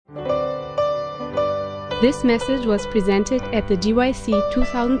This message was presented at the GYC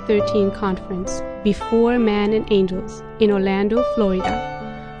 2013 conference, Before Man and Angels, in Orlando,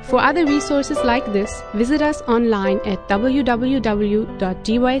 Florida. For other resources like this, visit us online at www.gycweb.org.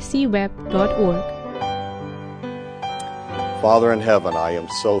 Father in heaven, I am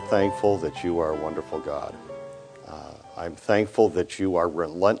so thankful that you are a wonderful God. I'm thankful that you are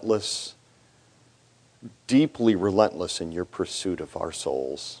relentless, deeply relentless in your pursuit of our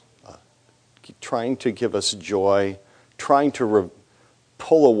souls, trying to give us joy, trying to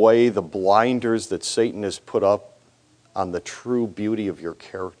pull away the blinders that Satan has put up on the true beauty of your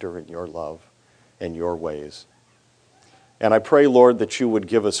character and your love and your ways. And I pray, Lord, that you would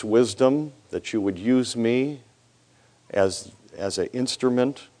give us wisdom, that you would use me as an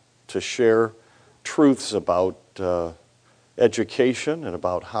instrument to share truths about education and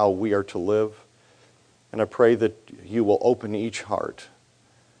about how we are to live. And I pray that you will open each heart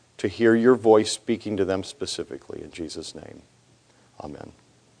to hear your voice speaking to them specifically. In Jesus' name, amen.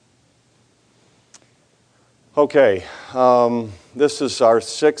 Okay, this is our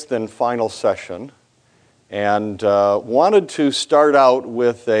sixth and final session, and wanted to start out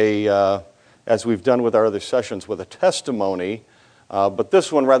with as we've done with our other sessions, with a testimony. But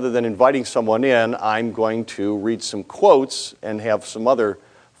this one, rather than inviting someone in, I'm going to read some quotes and have some other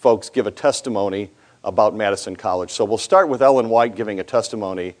folks give a testimony about Madison College. So we'll start with Ellen White giving a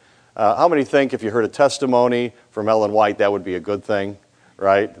testimony. How many think if you heard a testimony from Ellen White, that would be a good thing,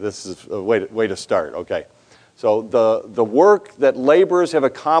 right? This is a way to start, okay. So the work that laborers have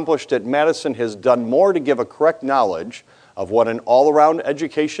accomplished at Madison has done more to give a correct knowledge of what an all-around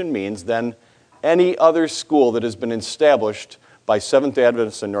education means than any other school that has been established by Seventh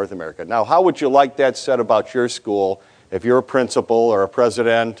Adventists in North America. Now, how would you like that said about your school? If you're a principal or a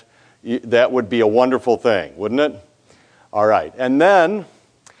president, that would be a wonderful thing, wouldn't it? All right. And then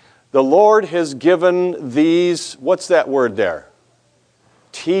the Lord has given these, what's that word there?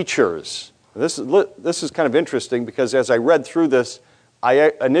 Teachers. This is kind of interesting because as I read through this,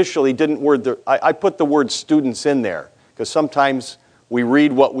 I initially didn't I put the word students in there because sometimes we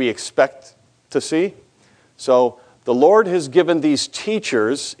read what we expect to see. So the Lord has given these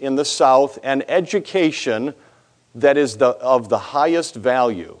teachers in the South an education that is of the highest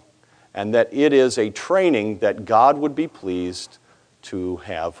value, and that it is a training that God would be pleased to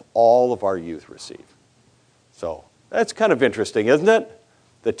have all of our youth receive. So that's kind of interesting, isn't it?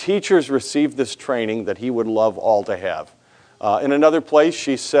 The teachers receive this training that he would love all to have. In another place,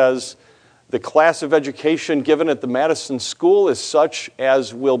 she says, the class of education given at the Madison School is such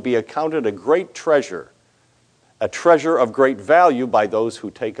as will be accounted a great treasure, a treasure of great value by those who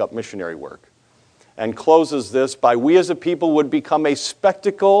take up missionary work. And closes this by, we as a people would become a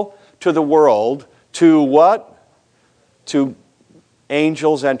spectacle to the world, to what? To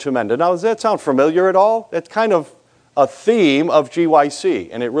angels and to men. Now, does that sound familiar at all? That's kind of a theme of GYC,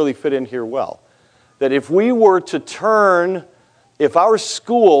 and it really fit in here well. That if we were to if our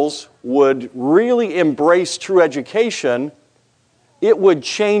schools would really embrace true education, it would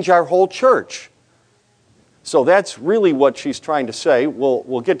change our whole church. So that's really what she's trying to say.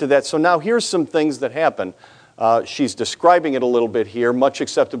 We'll get to that. So now here's some things that happen. She's describing it a little bit here. Much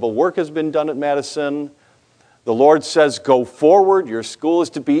acceptable work has been done at Madison. The Lord says, go forward. Your school is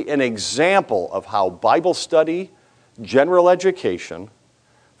to be an example of how Bible study, general education,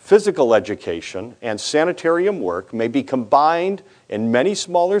 physical education, and sanitarium work may be combined in many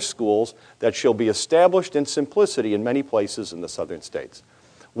smaller schools that shall be established in simplicity in many places in the southern states.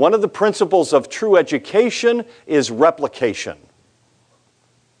 One of the principles of true education is replication.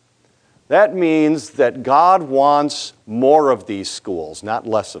 That means that God wants more of these schools, not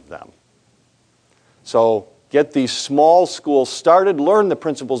less of them. So get these small schools started, learn the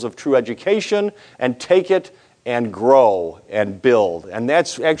principles of true education, and take it and grow and build. And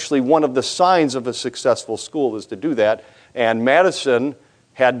that's actually one of the signs of a successful school is to do that. And Madison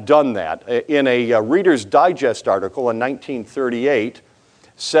had done that. In a Reader's Digest article in 1938,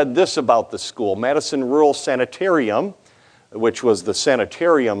 said this about the school. Madison Rural Sanitarium, which was the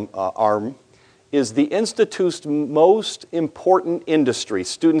sanitarium arm, is the Institute's most important industry.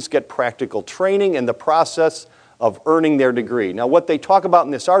 Students get practical training in the process of earning their degree. Now, what they talk about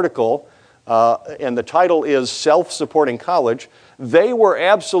in this article, and the title is Self-Supporting College, they were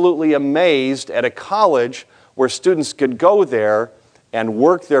absolutely amazed at a college where students could go there and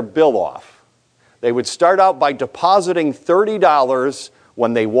work their bill off. They would start out by depositing $30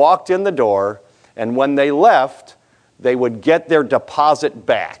 when they walked in the door, and when they left, they would get their deposit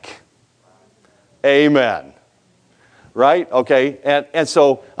back. Amen. Right? Okay. And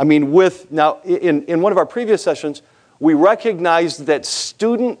so, in one of our previous sessions, we recognized that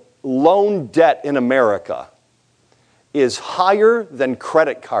student loan debt in America is higher than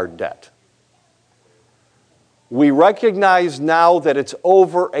credit card debt. We recognize now that it's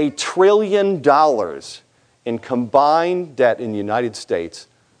over $1 trillion in combined debt in the United States,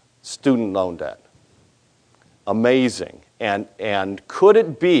 student loan debt. Amazing. And could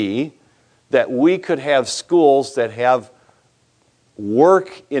it be that we could have schools that have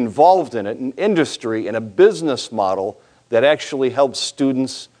work involved in it, an industry and a business model that actually helps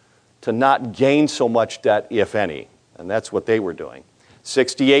students to not gain so much debt, if any? And that's what they were doing.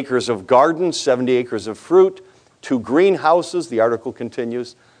 60 acres of gardens, 70 acres of fruit, 2 greenhouses, the article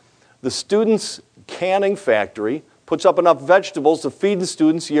continues. The students' canning factory puts up enough vegetables to feed the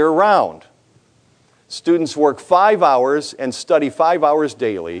students year-round. Students work 5 hours and study 5 hours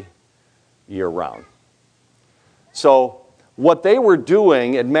daily year-round. So what they were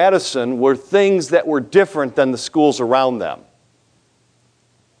doing at Madison were things that were different than the schools around them.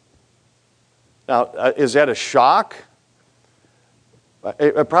 Now, is that a shock?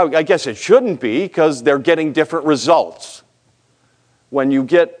 I guess it shouldn't be, because they're getting different results. When you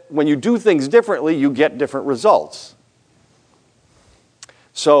do things differently, you get different results.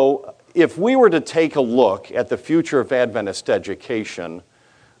 So if we were to take a look at the future of Adventist education,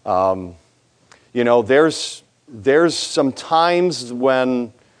 there's some times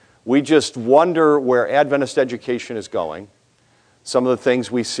when we just wonder where Adventist education is going, some of the things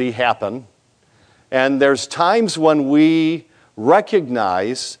we see happen. And there's times when we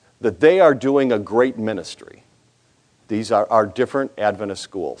recognize that they are doing a great ministry. These are our different Adventist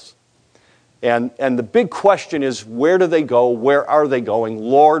schools. And the big question is, where do they go? Where are they going?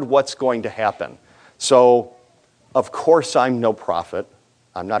 Lord, what's going to happen? So, of course, I'm no prophet.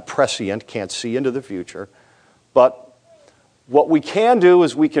 I'm not prescient, can't see into the future. But what we can do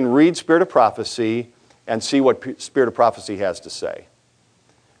is we can read Spirit of Prophecy and see what Spirit of Prophecy has to say.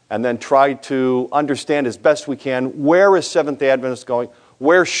 And then try to understand as best we can, where is Seventh-day Adventist going?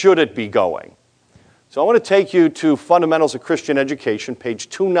 Where should it be going? So I want to take you to Fundamentals of Christian Education, page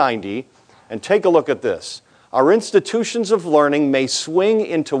 290, and take a look at this. Our institutions of learning may swing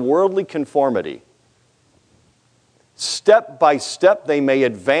into worldly conformity. Step by step, they may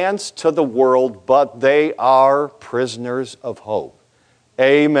advance to the world, but they are prisoners of hope.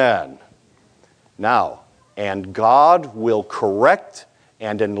 Amen. Now, and God will correct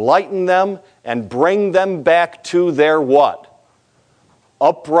and enlighten them and bring them back to their what?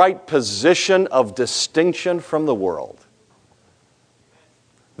 Upright position of distinction from the world.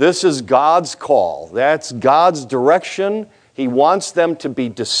 This is God's call. That's God's direction. He wants them to be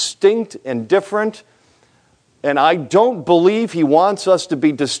distinct and different. And I don't believe He wants us to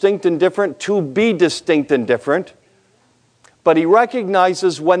be distinct and different to be distinct and different. But He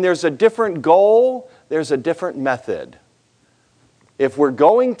recognizes when there's a different goal, there's a different method. If we're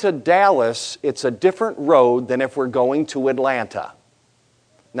going to Dallas, it's a different road than if we're going to Atlanta.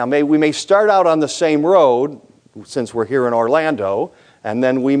 Now, we may start out on the same road, since we're here in Orlando, and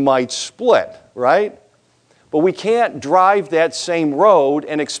then we might split, right? But we can't drive that same road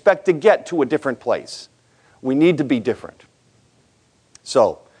and expect to get to a different place. We need to be different.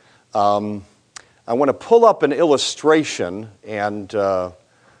 So, I want to pull up an illustration, and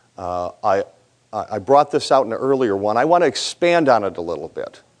I brought this out in an earlier one. I want to expand on it a little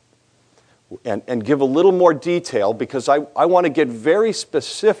bit and give a little more detail, because I want to get very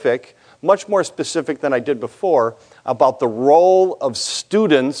specific, much more specific than I did before, about the role of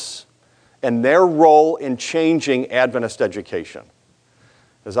students and their role in changing Adventist education.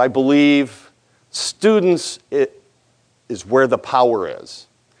 Because I believe students is where the power is.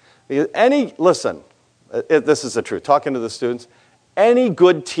 Listen, this is the truth, talking to the students, any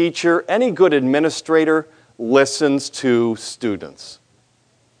good teacher, any good administrator listens to students.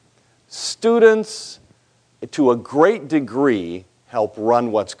 Students, to a great degree, help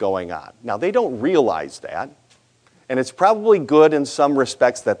run what's going on. Now, they don't realize that, and it's probably good in some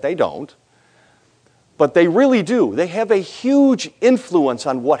respects that they don't, but they really do. They have a huge influence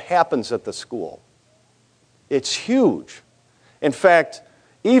on what happens at the school. It's huge. In fact,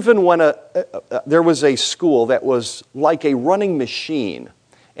 even when there was a school that was like a running machine,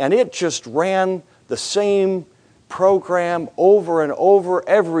 and it just ran the same program over and over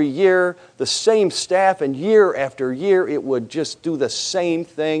every year, the same staff, and year after year it would just do the same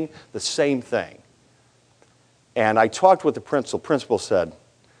thing, And I talked with the principal. Principal said,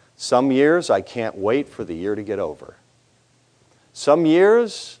 some years I can't wait for the year to get over. Some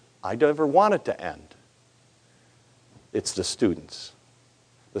years I never want it to end. It's the students.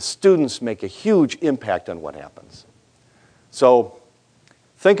 The students make a huge impact on what happens. So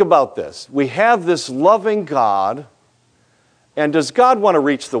think about this. We have this loving God, And does God want to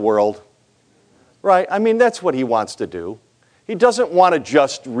reach the world? Right? I mean, that's what he wants to do. He doesn't want to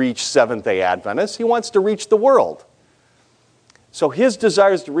just reach Seventh-day Adventists. He wants to reach the world. So his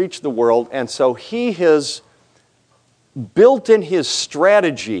desire is to reach the world, and so he has built in his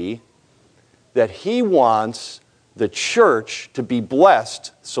strategy that he wants the church to be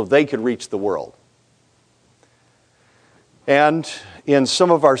blessed so they could reach the world. And in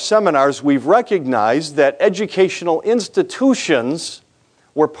some of our seminars, we've recognized that educational institutions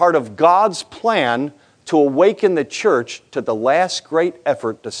were part of God's plan to awaken the church to the last great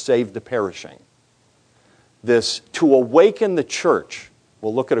effort to save the perishing. This, to awaken the church.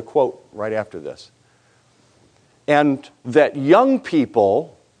 We'll look at a quote right after this. And that young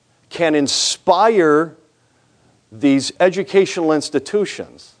people can inspire these educational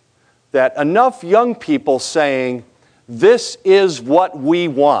institutions. That enough young people saying, this is what we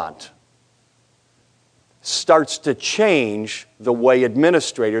want, starts to change the way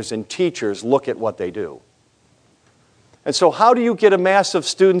administrators and teachers look at what they do. And so how do you get a mass of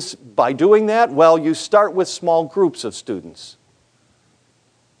students by doing that? Well, you start with small groups of students.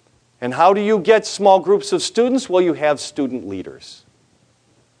 And how do you get small groups of students? Well, you have student leaders.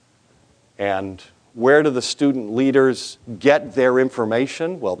 And where do the student leaders get their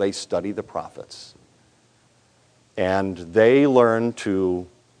information? Well, they study the prophets. And they learn to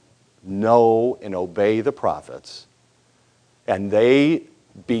know and obey the prophets. And they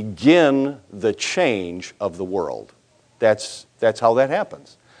begin the change of the world. That's how that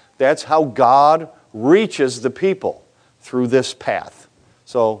happens. That's how God reaches the people, through this path.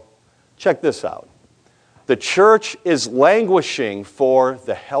 So check this out. The church is languishing for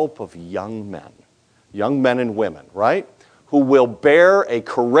the help of young men and women, right? Who will bear a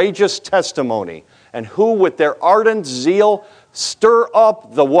courageous testimony and who with their ardent zeal stir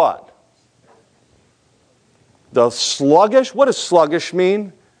up the what? The sluggish? What does sluggish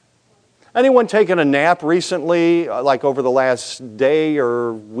mean? Anyone taken a nap recently, like over the last day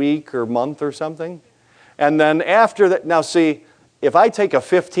or week or month or something? And then after that, now see, if I take a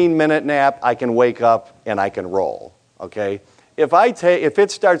 15-minute nap, I can wake up and I can roll, okay? If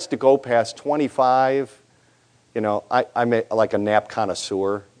it starts to go past 25, I'm like a nap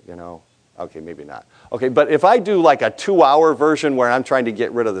connoisseur, Okay, maybe not. Okay, but if I do like a 2-hour version where I'm trying to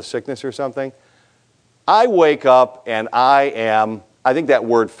get rid of the sickness or something, I wake up and I think that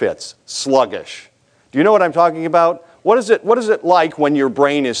word fits, sluggish. Do you know what I'm talking about? What is it like when your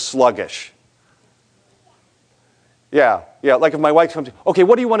brain is sluggish? Yeah, like if my wife comes, okay,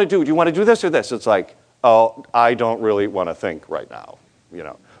 what do you want to do? Do you want to do this or this? It's like, oh, I don't really want to think right now.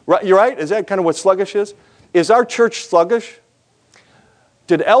 Right, you're right? Is that kind of what sluggish is? Is our church sluggish?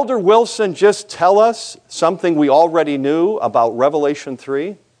 Did Elder Wilson just tell us something we already knew about Revelation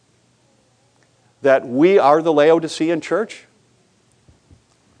 3? That we are the Laodicean church?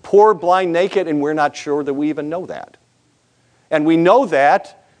 Poor, blind, naked, and we're not sure that we even know that. And we know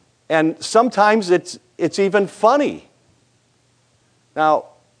that, and sometimes it's even funny. Now,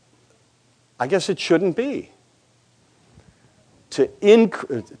 I guess it shouldn't be.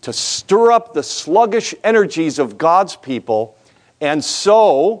 To stir up the sluggish energies of God's people, and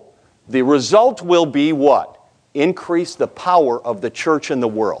so the result will be what? Increase the power of the church in the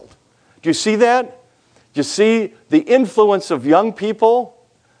world. Do you see that? Do you see the influence of young people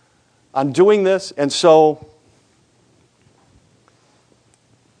on doing this? And so,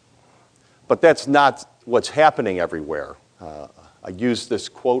 but that's not what's happening everywhere. I used this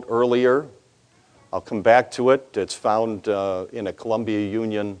quote earlier. I'll come back to it. It's found in a Columbia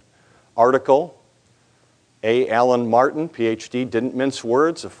Union article. A. Allen Martin, Ph.D., didn't mince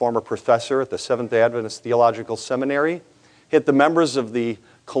words, a former professor at the Seventh-day Adventist Theological Seminary, hit the members of the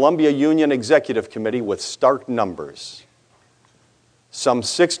Columbia Union Executive Committee with stark numbers. Some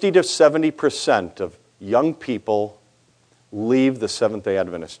 60 to 70% of young people leave the Seventh-day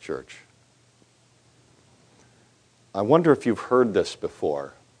Adventist Church. I wonder if you've heard this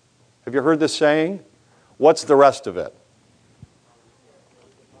before. Have you heard this saying? What's the rest of it?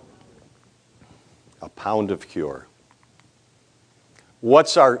 A pound of cure.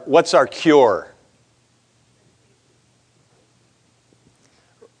 What's our cure?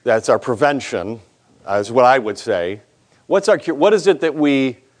 That's our prevention, is what I would say. What's our cure? What is it that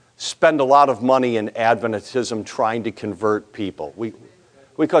we spend a lot of money in Adventism trying to convert people? We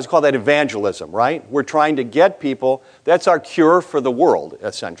call that evangelism, right? We're trying to get people. That's our cure for the world,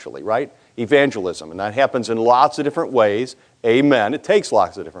 essentially, right? Evangelism. And that happens in lots of different ways. Amen. It takes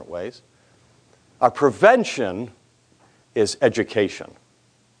lots of different ways. Our prevention is education.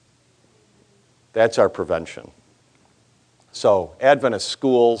 That's our prevention. So Adventist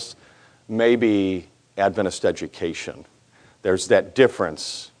schools, maybe Adventist education. There's that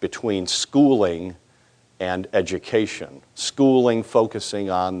difference between schooling and education. Schooling focusing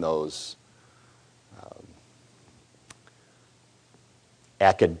on those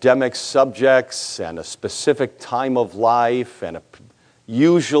academic subjects and a specific time of life and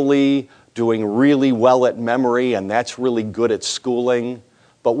usually doing really well at memory, and that's really good at schooling.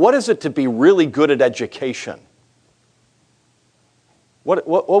 But what is it to be really good at education? What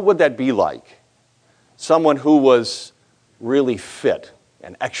would that be like? Someone who was really fit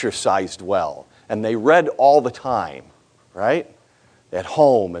and exercised well, and they read all the time, right? At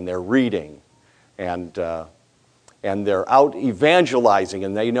home, and they're reading, and they're out evangelizing,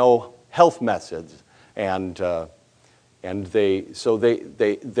 and they know health methods, their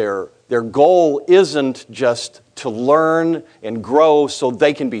goal isn't just to learn and grow so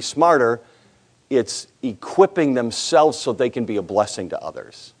they can be smarter. It's equipping themselves so they can be a blessing to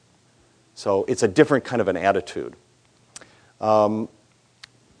others. So it's a different kind of an attitude.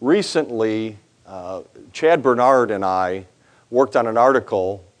 Recently, Chad Bernard and I worked on an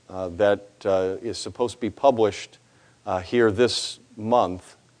article that is supposed to be published here this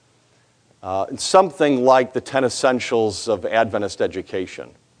month. Something like the 10 Essentials of Adventist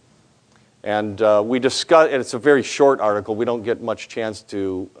Education. And we discussed, and it's a very short article. We don't get much chance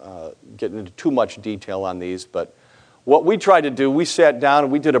to get into too much detail on these, but what we tried to do, we sat down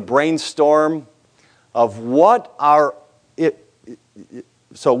and we did a brainstorm of what our...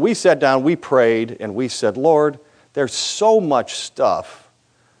 So we sat down, we prayed, and we said, Lord, there's so much stuff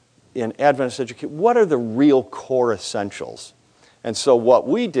in Adventist education. What are the real core essentials? And so what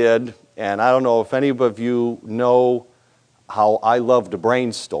we did, and I don't know if any of you know how I love to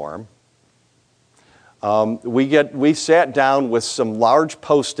brainstorm, we sat down with some large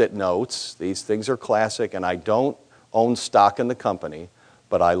Post-it notes. These things are classic, and I don't own stock in the company,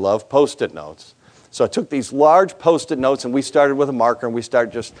 but I love Post-it notes. So I took these large Post-it notes, and we started with a marker, and we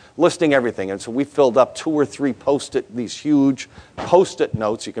started just listing everything. And so we filled up 2 or 3 these huge Post-it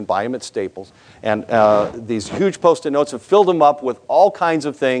notes. You can buy them at Staples. And these huge Post-it notes, and filled them up with all kinds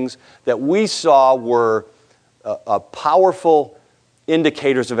of things that we saw were powerful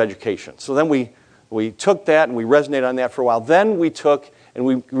indicators of education. So then we took that, and we resonated on that for a while. Then we took, and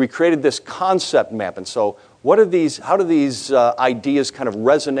we created this concept map. And so how do these ideas kind of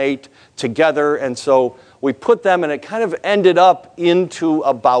resonate together? And so we put them, and it kind of ended up into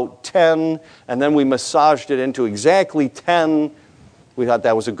about 10, and then we massaged it into exactly 10. We thought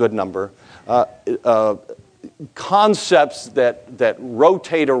that was a good number. Concepts that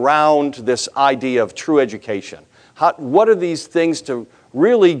rotate around this idea of true education. What are these things to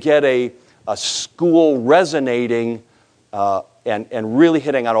really get a school resonating and really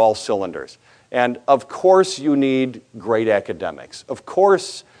hitting on all cylinders? And of course you need great academics. Of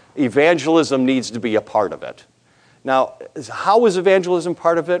course evangelism needs to be a part of it. Now, how is evangelism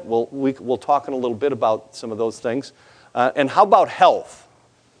part of it? We'll talk in a little bit about some of those things. And how about health?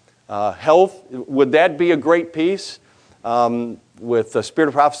 Health, would that be a great piece? With the Spirit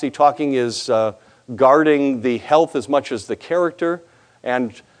of Prophecy talking is guarding the health as much as the character,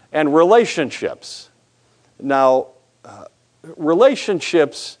 and relationships. Now,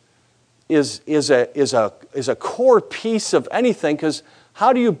 relationships is a core piece of anything, because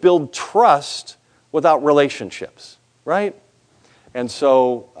how do you build trust without relationships, right? And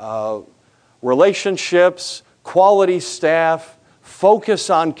so relationships, quality staff, focus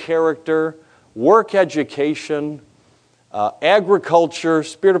on character, work education, agriculture,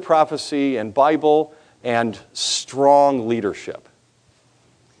 Spirit of Prophecy, and Bible, and strong leadership.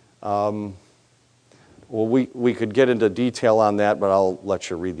 Well, we could get into detail on that, but I'll let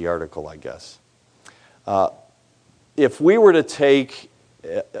you read the article, I guess. If we were to take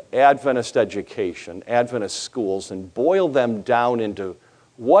Adventist education, Adventist schools, and boil them down into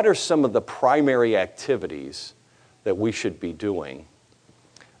what are some of the primary activities that we should be doing,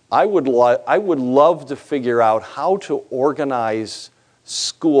 I would love to figure out how to organize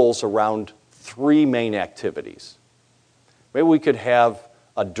schools around 3 main activities. Maybe we could have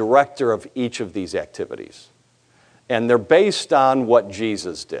a director of each of these activities. And they're based on what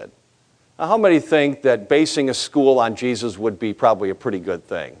Jesus did. Now, how many think that basing a school on Jesus would be probably a pretty good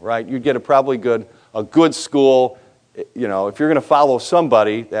thing, right? You'd get a good school. You know, if you're going to follow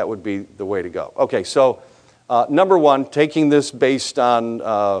somebody, that would be the way to go. Okay, so number 1, taking this based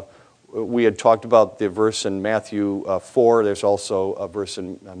on, we had talked about the verse in Matthew 4. There's also a verse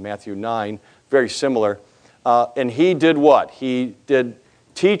in Matthew 9, very similar. And he did what? He did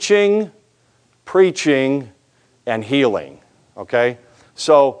teaching, preaching, and healing, okay?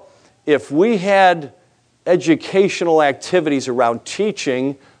 So if we had educational activities around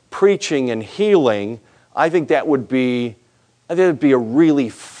teaching, preaching, and healing, I think that would be I think it would be a really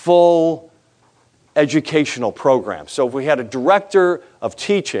full educational program. So if we had a director of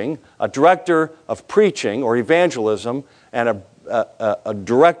teaching, a director of preaching or evangelism, and a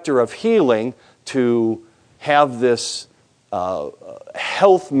director of healing to have this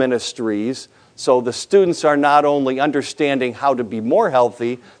health ministries, so the students are not only understanding how to be more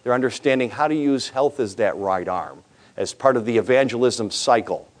healthy, they're understanding how to use health as that right arm, as part of the evangelism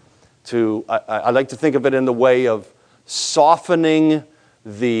cycle. I like to think of it in the way of softening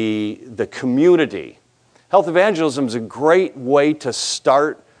the community. Health evangelism is a great way to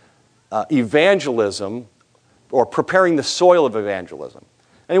start evangelism or preparing the soil of evangelism.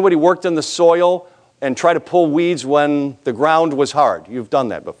 Anybody worked in the soil and tried to pull weeds when the ground was hard? You've done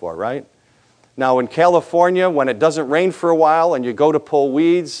that before, right? Now in California, when it doesn't rain for a while and you go to pull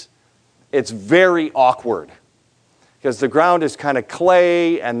weeds, it's very awkward because the ground is kind of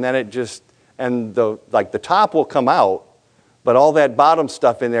clay, and then the top will come out, but all that bottom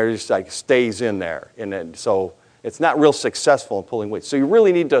stuff in there just like stays in there. And so it's not real successful in pulling weeds. So you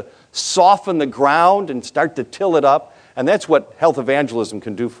really need to soften the ground and start to till it up, and that's what health evangelism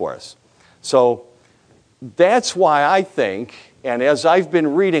can do for us. So that's why I think, and as I've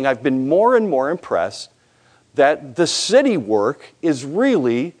been reading, I've been more and more impressed that the city work is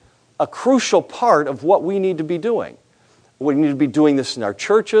really a crucial part of what we need to be doing. We need to be doing this in our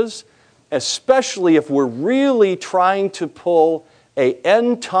churches, especially if we're really trying to pull an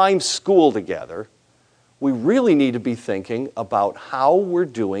end-time school together. We really need to be thinking about how we're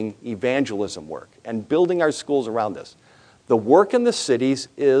doing evangelism work and building our schools around this. The work in the cities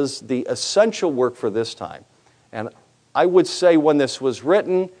is the essential work for this time. And I would say when this was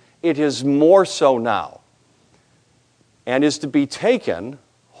written, it is more so now, and is to be taken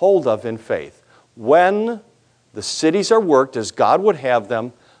hold of in faith. When the cities are worked as God would have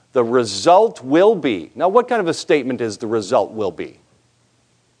them, the result will be. Now, what kind of a statement is the result will be?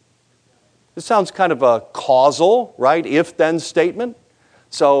 It sounds kind of a causal, right? If-then statement.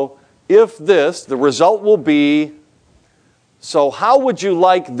 So, if this, the result will be. So how would you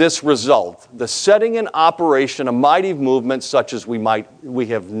like this result? The setting in operation a mighty movement such as we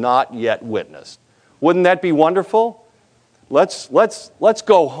have not yet witnessed. Wouldn't that be wonderful? Let's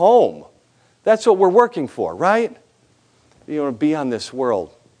go home. That's what we're working for, right? You want to be on this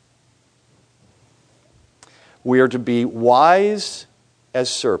world. We are to be wise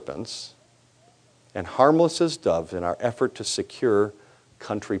as serpents and harmless as doves in our effort to secure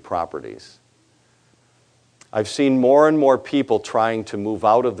country properties. I've seen more and more people trying to move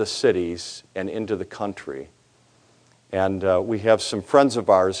out of the cities and into the country. And we have some friends of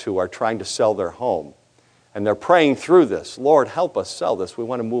ours who are trying to sell their home. And they're praying through this. Lord, help us sell this. We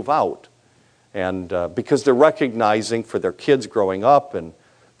want to move out. And because they're recognizing for their kids growing up, and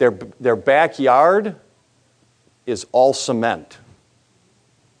their backyard is all cement.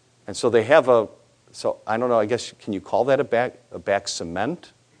 And so they have so I don't know, I guess, can you call that a back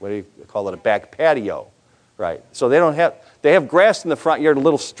cement? What do you call it? A back patio. Right. So they have grass in the front yard, a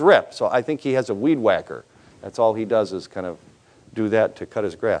little strip. So I think he has a weed whacker. That's all he does is kind of do that to cut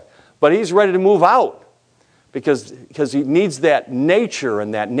his grass. But he's ready to move out because he needs that nature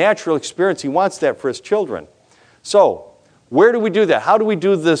and that natural experience. He wants that for his children. So where do we do that? How do we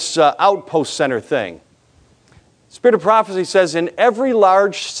do this outpost center thing? Spirit of Prophecy says in every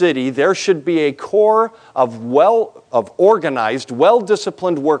large city there should be a core of organized,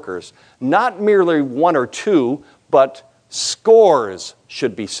 well-disciplined workers. Not merely one or two, but scores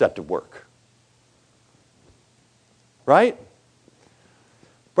should be set to work. Right?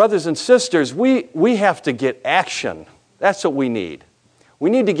 Brothers and sisters, we have to get action. That's what we need. We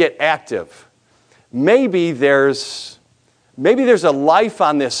need to get active. Maybe there's a life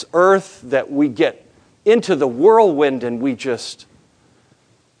on this earth that we get into the whirlwind and we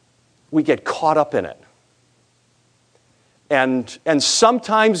get caught up in it. And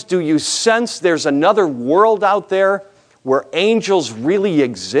sometimes do you sense there's another world out there where angels really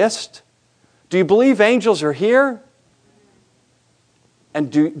exist? Do you believe angels are here?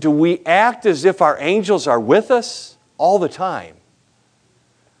 And do we act as if our angels are with us all the time?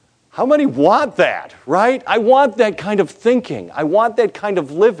 How many want that, right? I want that kind of thinking. I want that kind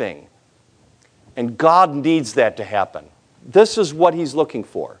of living. And God needs that to happen. This is what He's looking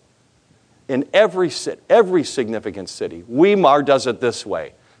for. In every significant city. Weimar does it this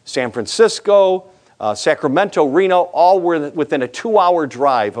way. San Francisco, Sacramento, Reno, all were within a 2-hour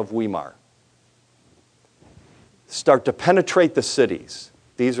drive of Weimar. Start to penetrate the cities.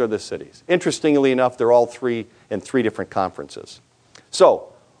 These are the cities. Interestingly enough, they're all in 3 different conferences.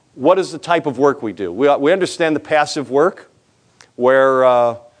 So, what is the type of work we do? We understand the passive work,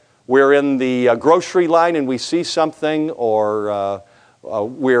 where we're in the grocery line and we see something, or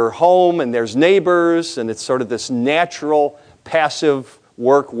we're home and there's neighbors, and it's sort of this natural, passive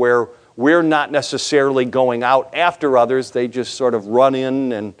work where we're not necessarily going out after others. They just sort of run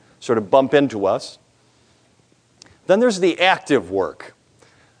in and sort of bump into us. Then there's the active work.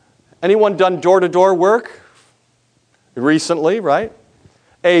 Anyone done door-to-door work recently, right?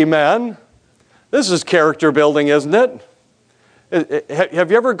 Amen. This is character building, isn't it?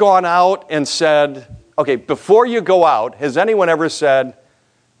 Have you ever gone out and said, okay, before you go out, has anyone ever said,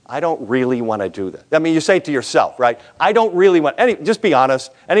 I don't really want to do this? I mean, you say it to yourself, right? I don't really want, just be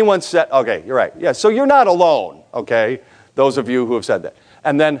honest. Anyone said, okay, you're right. Yeah, so you're not alone, okay? Those of you who have said that.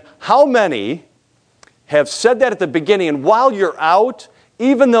 And then how many have said that at the beginning, and while you're out,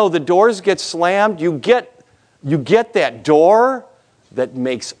 even though the doors get slammed, you get that door that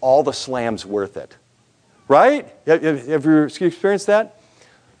makes all the slams worth it, right? Have you experienced that?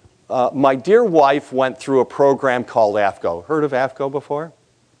 My dear wife went through a program called AFCO. Heard of AFCO before?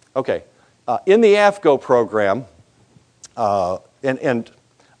 Okay. In the AFCO program, and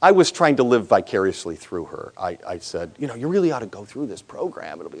I was trying to live vicariously through her. I said, you really ought to go through this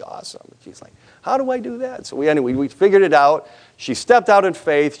program. It'll be awesome. And she's like, how do I do that? So we figured it out. She stepped out in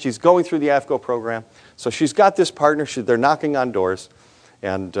faith. She's going through the AFCO program. So she's got this partner. They're knocking on doors.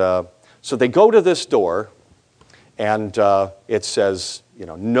 And so they go to this door, and it says,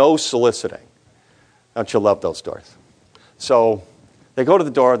 no soliciting. Don't you love those doors? So they go to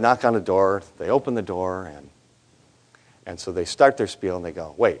the door, knock on the door. They open the door, and so they start their spiel, and they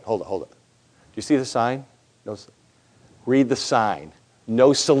go, wait, hold it. Do you see the sign? No, read the sign.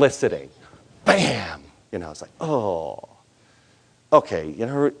 No soliciting. Bam! It's like, oh. Okay,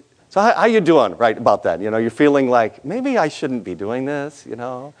 so how you doing right about that? You're feeling like, maybe I shouldn't be doing this,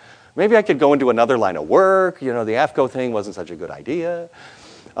 Maybe I could go into another line of work. The AFCO thing wasn't such a good idea.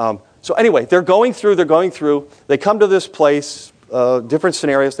 So anyway, they're going through. They come to this place, different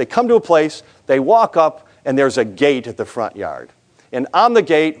scenarios. They come to a place. They walk up, and there's a gate at the front yard. And on the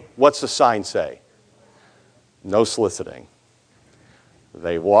gate, what's the sign say? No soliciting.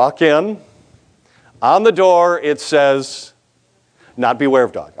 They walk in. On the door, it says, not beware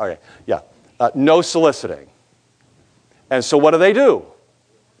of dog. Okay, yeah. No soliciting. And so what do?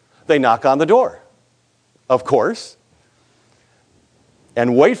 They knock on the door, of course.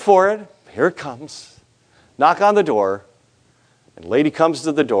 And wait for it. Here it comes. Knock on the door. And lady comes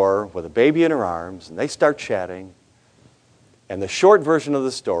to the door with a baby in her arms, and they start chatting. And the short version of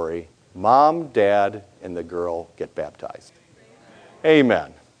the story, Mom, Dad, and the girl get baptized.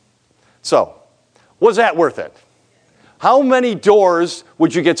 Amen. So, was that worth it? How many doors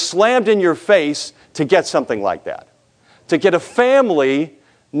would you get slammed in your face to get something like that? To get a family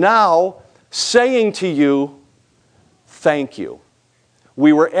now saying to you, thank you.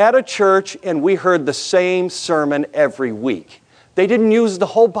 We were at a church and we heard the same sermon every week. They didn't use the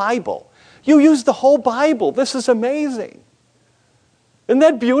whole Bible. You used the whole Bible. This is amazing. Isn't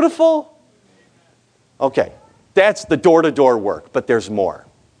that beautiful? Okay, that's the door-to-door work, but there's more.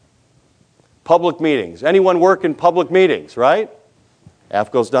 Public meetings. Anyone work in public meetings, right?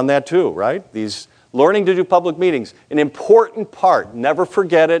 AFCO's done that too, right? These learning to do public meetings, an important part. Never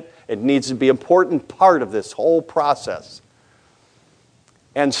forget it. It needs to be an important part of this whole process.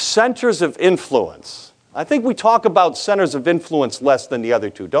 And centers of influence. I think we talk about centers of influence less than the other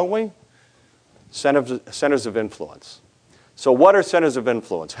two, don't we? Centers of influence. So what are centers of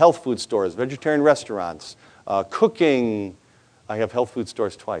influence? Health food stores, vegetarian restaurants, cooking. I have health food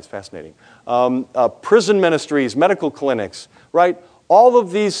stores twice, fascinating. Prison ministries, medical clinics, right? All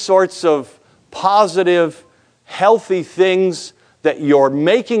of these sorts of positive, healthy things that you're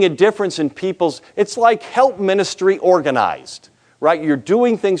making a difference in people's, it's like help ministry organized, right? You're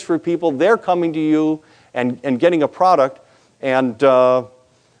doing things for people, they're coming to you and getting a product. And so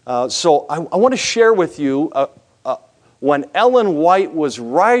I want to share with you, when Ellen White was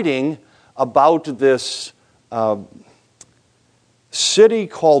writing about this city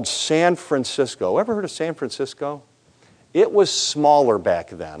called San Francisco. Ever heard of San Francisco? It was smaller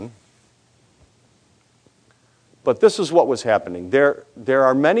back then. But this is what was happening. There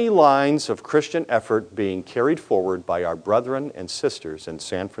are many lines of Christian effort being carried forward by our brethren and sisters in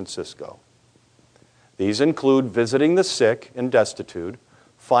San Francisco. These include visiting the sick and destitute,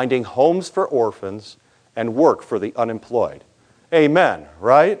 finding homes for orphans, and work for the unemployed. Amen,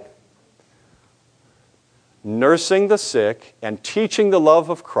 right? Nursing the sick and teaching the love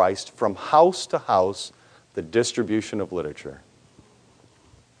of Christ from house to house, the distribution of literature.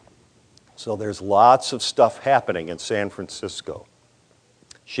 So there's lots of stuff happening in San Francisco.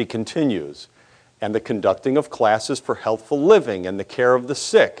 She continues, and the conducting of classes for healthful living and the care of the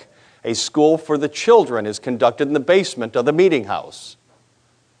sick, A school for the children is conducted in the basement of the meeting house.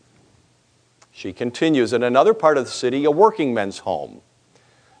 She continues, in another part of the city, a working men's home.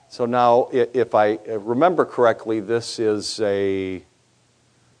 So now, if I remember correctly, this is a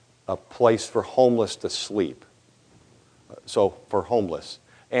place for homeless to sleep. So, for homeless.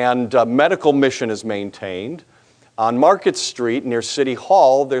 And medical mission is maintained. On Market Street, near City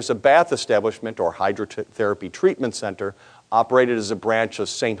Hall, there's a bath establishment or hydrotherapy treatment center operated as a branch of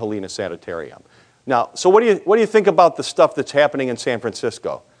St. Helena Sanitarium. Now, so what do you think about the stuff that's happening in San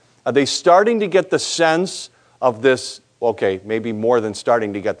Francisco? Are they starting to get the sense of this? Okay, maybe more than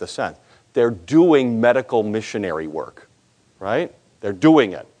starting to get the sense. They're doing medical missionary work, right? They're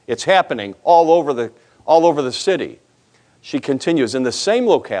doing it. It's happening all over the city. She continues, in the same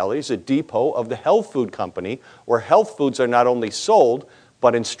localities, a depot of the health food company, where health foods are not only sold,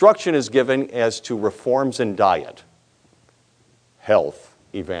 but instruction is given as to reforms in diet. Health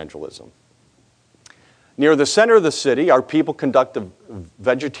evangelism. Near the center of the city, our people conduct a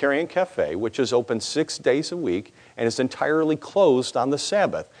vegetarian cafe, which is open 6 days a week and is entirely closed on the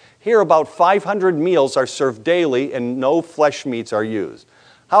Sabbath. Here, about 500 meals are served daily and no flesh meats are used.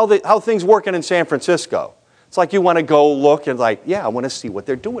 How things working in San Francisco? It's like you want to go look and like, yeah, I want to see what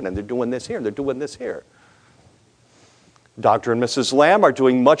they're doing, and they're doing this here, and they're doing this here. Dr. and Mrs. Lamb are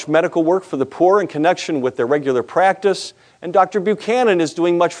doing much medical work for the poor in connection with their regular practice, and Dr. Buchanan is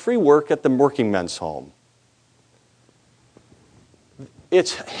doing much free work at the working men's home.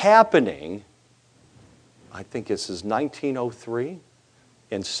 It's happening, I think this is 1903,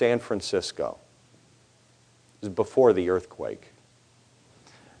 in San Francisco. It was before the earthquake.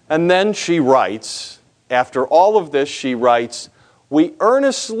 And then she writes, after all of this, she writes, we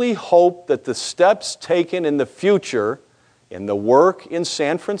earnestly hope that the steps taken in the future in the work in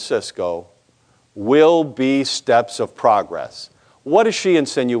San Francisco will be steps of progress. What is she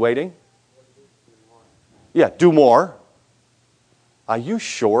insinuating? Yeah, do more. Are you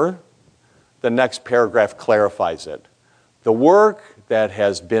sure? The next paragraph clarifies it. The work that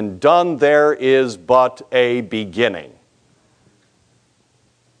has been done there is but a beginning.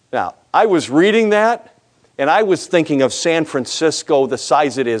 Now, I was reading that, and I was thinking of San Francisco the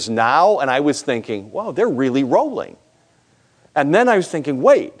size it is now, and I was thinking, wow, they're really rolling. And then I was thinking,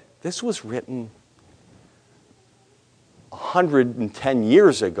 wait, this was written 110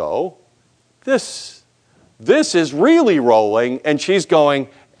 years ago. This is really rolling, and she's going,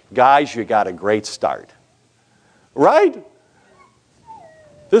 guys, you got a great start. Right?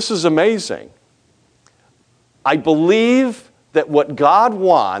 This is amazing. I believe that what God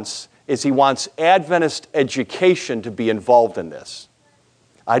wants is He wants Adventist education to be involved in this.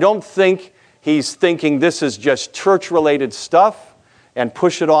 I don't think He's thinking this is just church-related stuff and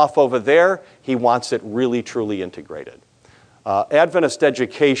push it off over there. He wants it really, truly integrated. Adventist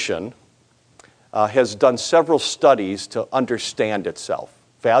education has done several studies to understand itself.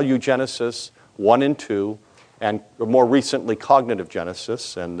 Value Genesis 1 and 2, and more recently Cognitive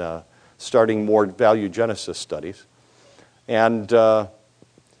Genesis, and starting more Value Genesis studies. And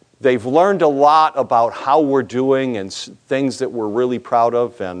they've learned a lot about how we're doing and things that we're really proud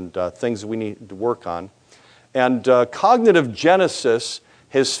of and things we need to work on. And Cognitive Genesis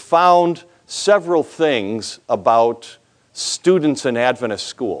has found several things about students in Adventist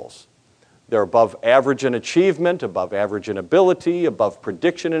schools. They're above average in achievement, above average in ability, above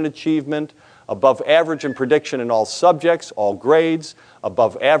prediction in achievement, above average in prediction in all subjects, all grades,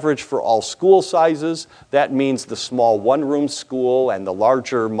 above average for all school sizes. That means the small one-room school and the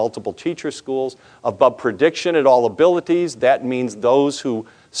larger multiple teacher schools. Above prediction at all abilities. That means those who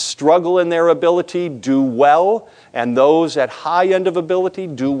struggle in their ability do well, and those at high end of ability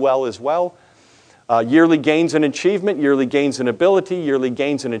do well as well. Yearly gains in achievement, yearly gains in ability, yearly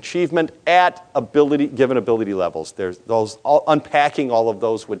gains in achievement at given ability levels. There's those, unpacking all of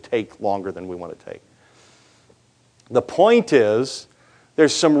those would take longer than we want to take. The point is,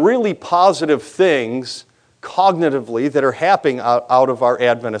 there's some really positive things cognitively that are happening out of our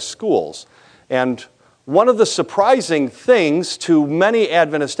Adventist schools. And one of the surprising things to many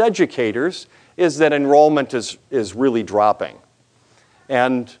Adventist educators is that enrollment is really dropping.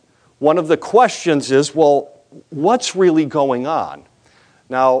 And one of the questions is, well, what's really going on?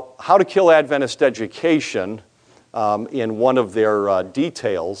 Now, How to Kill Adventist Education, in one of their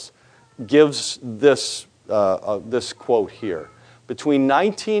details, gives this quote here. Between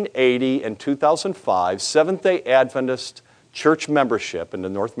 1980 and 2005, Seventh-day Adventist church membership in the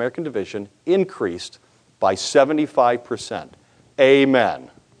North American Division increased by 75%.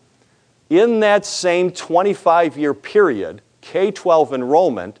 Amen. In that same 25-year period, K-12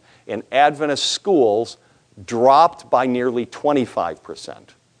 enrollment in Adventist schools dropped by nearly 25%.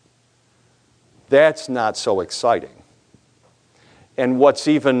 That's not so exciting. And what's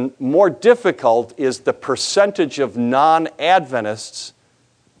even more difficult is the percentage of non-Adventists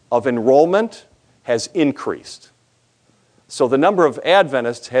of enrollment has increased. So the number of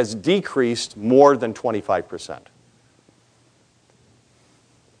Adventists has decreased more than 25%.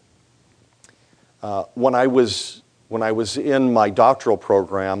 When I was in my doctoral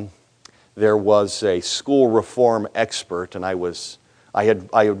program, there was a school reform expert, and I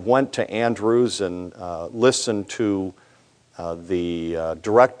had went to Andrews and listened to the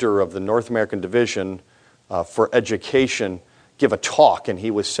director of the North American Division for Education give a talk, and he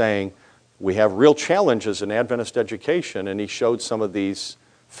was saying, we have real challenges in Adventist education, and he showed some of these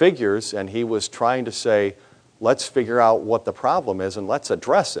figures, and he was trying to say, let's figure out what the problem is and let's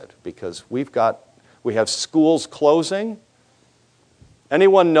address it, because we have schools closing.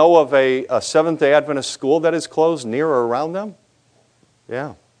 Anyone know of a Seventh-day Adventist school that is closed near or around them?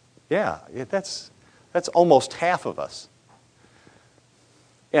 Yeah, that's almost half of us.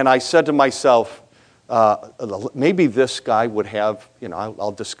 And I said to myself, maybe this guy would have,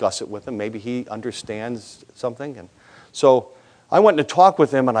 I'll discuss it with him. Maybe he understands something. And so I went to talk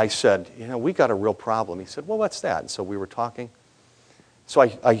with him, and I said, we got a real problem. He said, well, what's that? And so we were talking. So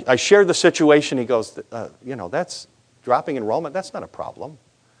I shared the situation. He goes, that's dropping enrollment. That's not a problem.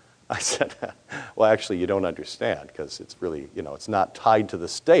 I said, well, actually, you don't understand, because it's really, it's not tied to the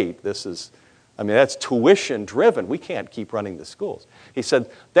state. That's tuition driven. We can't keep running the schools. He said,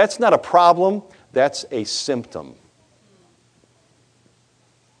 that's not a problem. That's a symptom.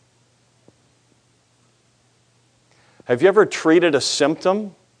 Have you ever treated a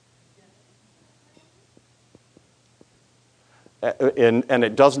symptom? And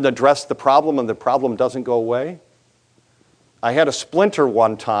it doesn't address the problem, and the problem doesn't go away? I had a splinter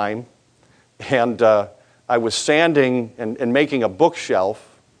one time, and I was sanding and making a bookshelf,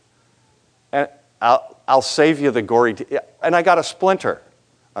 and I'll save you the gory, and I got a splinter,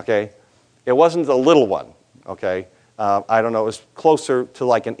 okay? It wasn't a little one, okay? I don't know, it was closer to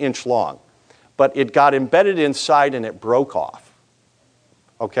like an inch long. But it got embedded inside and it broke off,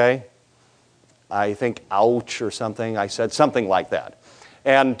 okay? I think, ouch, or something. I said something like that.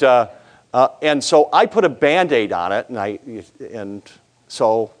 And so I put a Band-Aid on it, and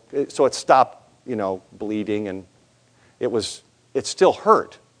so it stopped, bleeding, and it still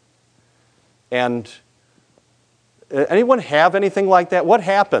hurt. And anyone have anything like that? What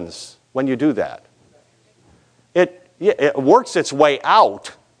happens when you do that? It works its way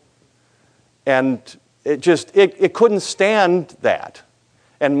out, and it couldn't stand that.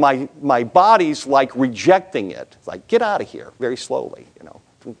 And my body's like rejecting it. It's like, get out of here, very slowly,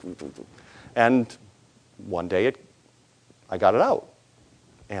 And one day I got it out.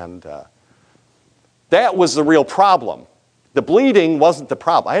 And that was the real problem. The bleeding wasn't the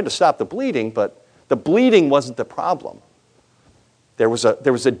problem. I had to stop the bleeding, but the bleeding wasn't the problem. There was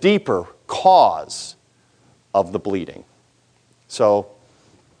a deeper cause of the bleeding. So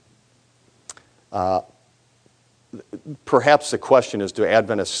perhaps the question is, do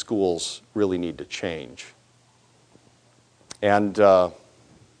Adventist schools really need to change? And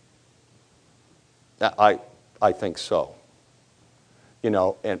I think so.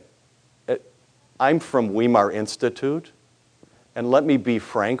 And I'm from Weimar Institute, and let me be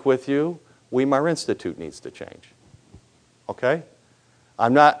frank with you, Weimar Institute needs to change. Okay?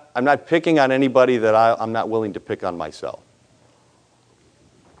 I'm not picking on anybody that I'm not willing to pick on myself.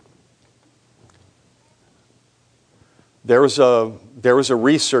 There was a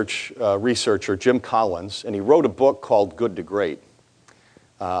researcher, Jim Collins, and he wrote a book called Good to Great.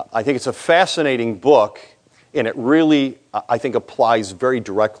 I think it's a fascinating book, and it really, I think, applies very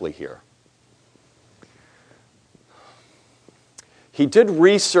directly here. He did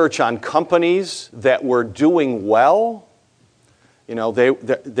research on companies that were doing well. He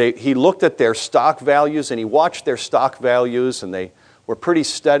looked at their stock values, and he watched their stock values, and they were pretty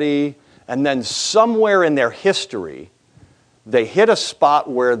steady. And then somewhere in their history, they hit a spot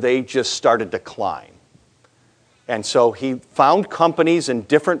where they just started to climb. And so he found companies in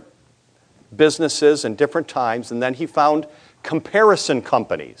different businesses and different times, and then he found comparison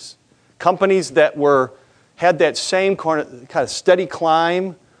companies that had that same kind of steady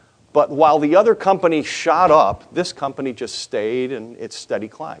climb, but while the other company shot up, this company just stayed in its steady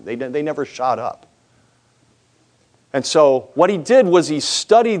climb. They never shot up. And so what he did was he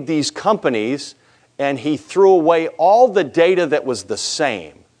studied these companies, and he threw away all the data that was the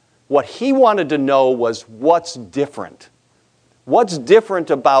same. What he wanted to know was what's different. What's different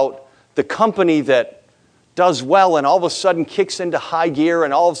about the company that does well and all of a sudden kicks into high gear,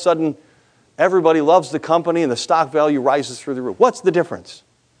 and all of a sudden everybody loves the company and the stock value rises through the roof? What's the difference?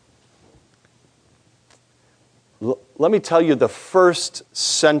 Let me tell you the first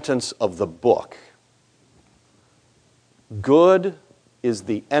sentence of the book. Good is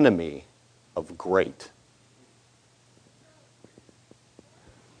the enemy of great.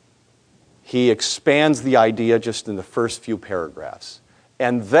 He expands the idea just in the first few paragraphs.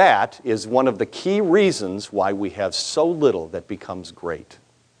 And that is one of the key reasons why we have so little that becomes great.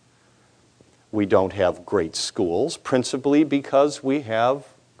 We don't have great schools, principally because we have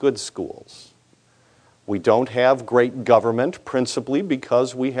good schools. We don't have great government, principally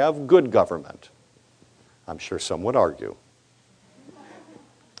because we have good government. I'm sure some would argue.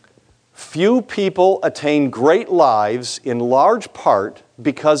 Few people attain great lives in large part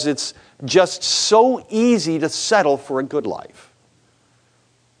because it's just so easy to settle for a good life.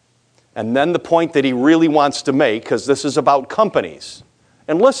 And then the point that he really wants to make, because this is about companies.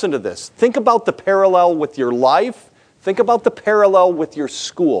 And listen to this. Think about the parallel with your life. Think about the parallel with your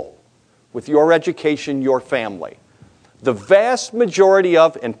school, with your education, your family. The vast majority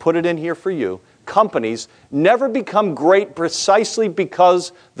of, and put it in here for you, companies never become great precisely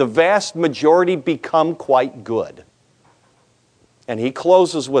because the vast majority become quite good. And he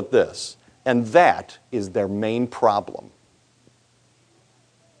closes with this, and that is their main problem.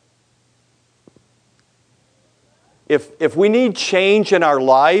 If we need change in our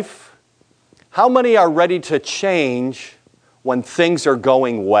life, how many are ready to change when things are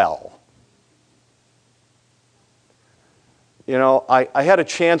going well? You know, I had a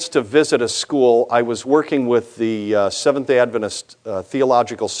chance to visit a school. I was working with the Seventh-day Adventist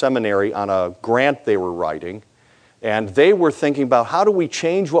Theological Seminary on a grant they were writing. And they were thinking about how do we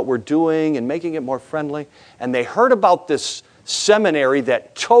change what we're doing and making it more friendly. And they heard about this seminary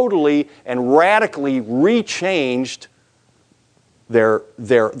that totally and radically rechanged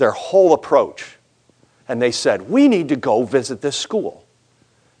their whole approach. And they said, we need to go visit this school.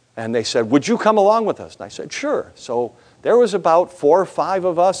 And they said, would you come along with us? And I said, sure. So there was about 4 or 5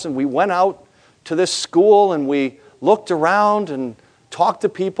 of us, and we went out to this school, and we looked around and talked to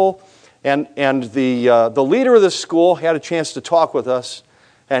people. And the leader of the school had a chance to talk with us,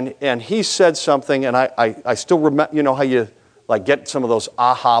 and he said something, and I still remember, you know how you like get some of those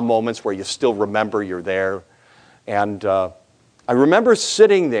aha moments where you still remember you're there. And I remember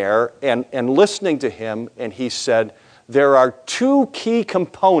sitting there and listening to him, and he said, there are 2 key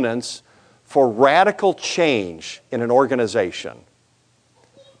components for radical change in an organization: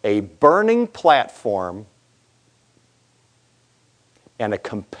 a burning platform and a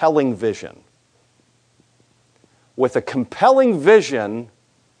compelling vision. With a compelling vision,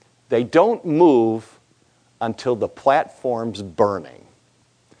 they don't move until the platform's burning.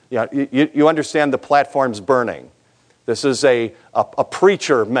 You understand the platform's burning. This is a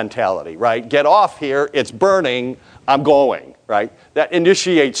preacher mentality, right? Get off here, it's burning, I'm going, right? That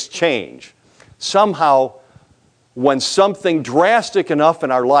initiates change. Somehow, when something drastic enough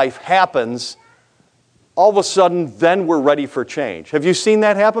in our life happens, all of a sudden, then we're ready for change. Have you seen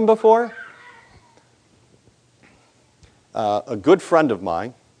that happen before? A good friend of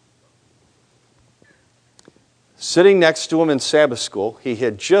mine, sitting next to him in Sabbath school, he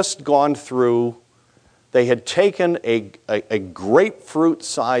had just gone through, they had taken a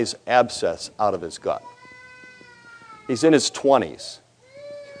grapefruit-sized abscess out of his gut. He's in his 20s.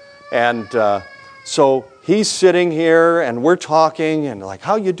 And so he's sitting here, and we're talking, and like,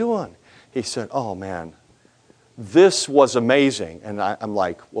 how you doing? He said, oh, man, this was amazing. And I'm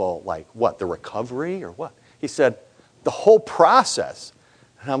like, well, like what, the recovery or what? He said, the whole process.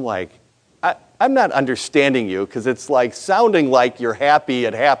 And I'm like, I'm not understanding you because it's like sounding like you're happy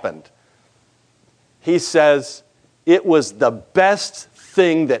it happened. He says, it was the best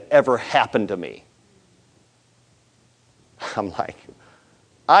thing that ever happened to me. I'm like,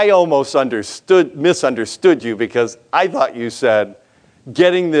 I almost misunderstood you because I thought you said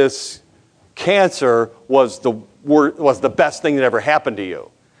getting this cancer was the best thing that ever happened to you.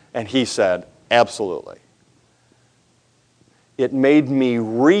 And he said, absolutely. It made me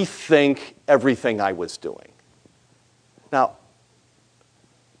rethink everything I was doing. Now,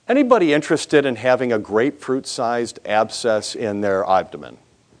 anybody interested in having a grapefruit-sized abscess in their abdomen?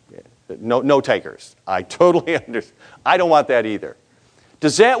 No takers. I totally understand. I don't want that either.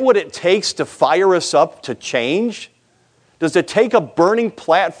 Does that what it takes to fire us up to change? Does it take a burning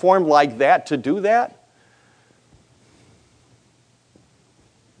platform like that to do that?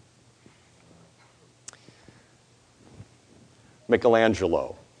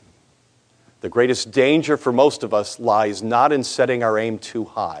 Michelangelo. The greatest danger for most of us lies not in setting our aim too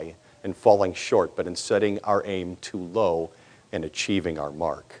high and falling short, but in setting our aim too low and achieving our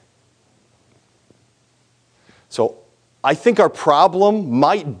mark. So I think our problem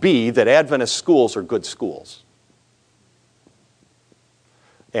might be that Adventist schools are good schools.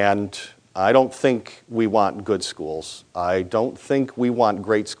 And I don't think we want good schools. I don't think we want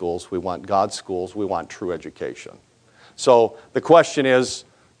great schools. We want God's schools. We want true education. So the question is,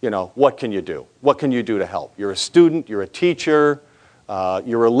 what can you do? What can you do to help? You're a student, you're a teacher,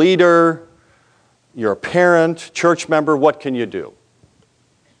 you're a leader, you're a parent, church member. What can you do?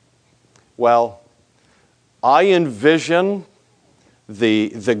 Well, I envision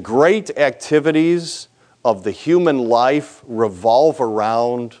the great activities of the human life revolve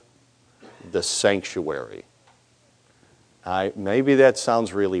around the sanctuary. Maybe that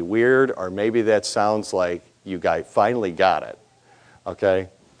sounds really weird, or maybe that sounds like you guys finally got it, okay?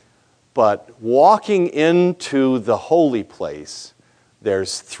 But walking into the holy place,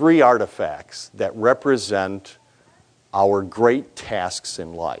 there's 3 artifacts that represent our great tasks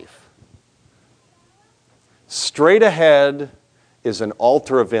in life. Straight ahead is an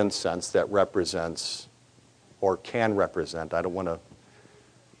altar of incense that represents, or can represent, I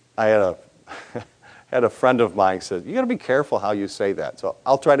had a friend of mine said, you got to be careful how you say that. So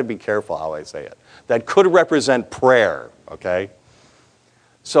I'll try to be careful how I say it. That could represent prayer, okay?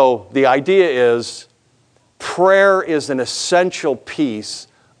 So the idea is prayer is an essential piece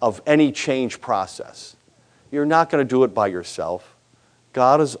of any change process. You're not going to do it by yourself.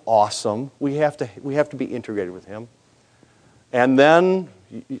 God is awesome. We have to be integrated with Him. And then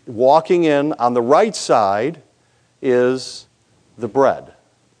walking in, on the right side is the bread.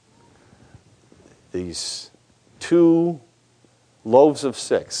 These 2 loaves of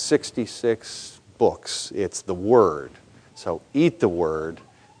 6, 66 books. It's the Word. So eat the Word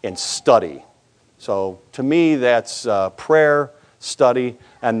and study. So to me, that's prayer, study.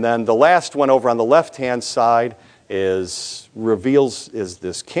 And then the last one over on the left-hand side is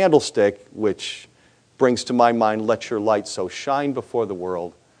this candlestick, which brings to my mind, let your light so shine before the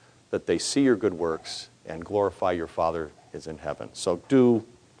world that they see your good works and glorify your Father is in heaven. So do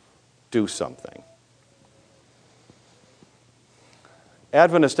something.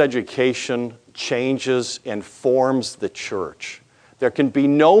 Adventist education changes and forms the church. There can be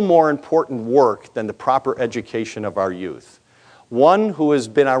no more important work than the proper education of our youth. One who has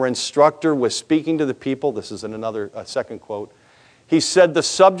been our instructor was speaking to the people. This is in a second quote. He said, the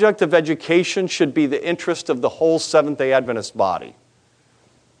subject of education should be the interest of the whole Seventh-day Adventist body.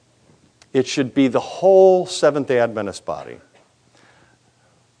 It should be the whole Seventh-day Adventist body.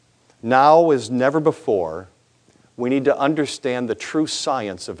 Now as never before, we need to understand the true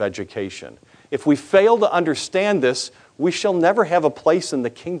science of education. If we fail to understand this, we shall never have a place in the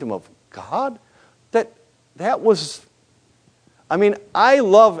kingdom of God. I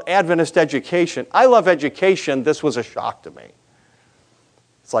love Adventist education. I love education. This was a shock to me.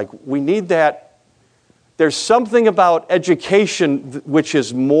 It's like we need that. There's something about education which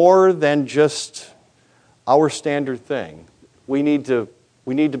is more than just our standard thing. We need to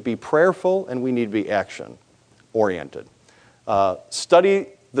be prayerful and we need to be action-oriented. Study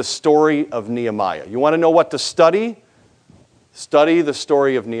the story of Nehemiah. You want to know what to study? Study the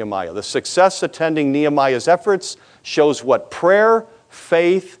story of Nehemiah. The success attending Nehemiah's efforts shows what prayer,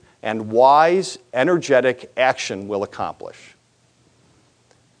 faith, and wise, energetic action will accomplish.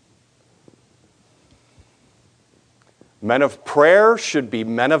 Men of prayer should be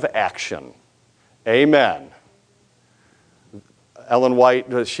men of action. Amen. Ellen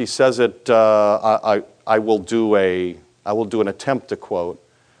White, she says it, I will do an attempt to quote,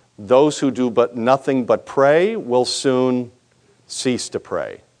 those who do but nothing but pray will soon cease to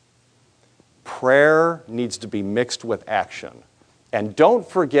pray. Prayer needs to be mixed with action. And don't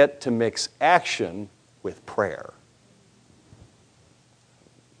forget to mix action with prayer.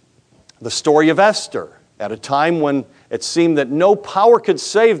 The story of Esther. At a time when it seemed that no power could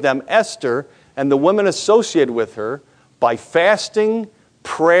save them, Esther and the women associated with her, by fasting,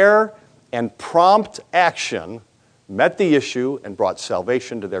 prayer, and prompt action, met the issue and brought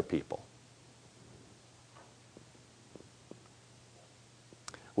salvation to their people.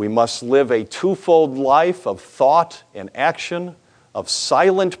 We must live a twofold life of thought and action, of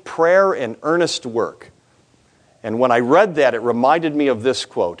silent prayer and earnest work. And when I read that, it reminded me of this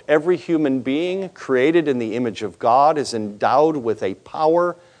quote, every human being created in the image of God is endowed with a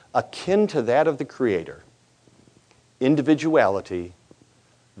power akin to that of the Creator. Individuality,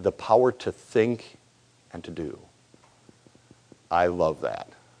 the power to think and to do. I love that.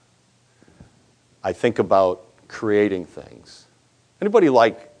 I think about creating things. Anybody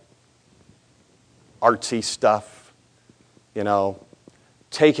like artsy stuff? You know,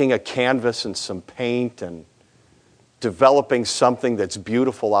 taking a canvas and some paint and developing something that's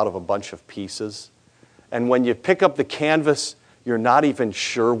beautiful out of a bunch of pieces. And when you pick up the canvas, you're not even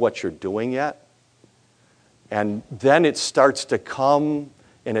sure what you're doing yet. And then it starts to come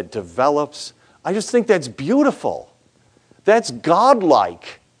and it develops. I just think that's beautiful. That's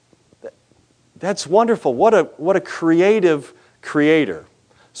godlike. That's wonderful. What a creative creator.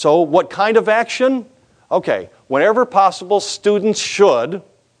 So what kind of action? Okay, whenever possible, students should,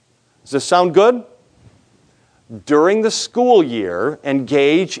 does this sound good? During the school year,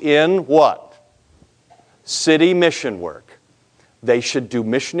 engage in what? City mission work. They should do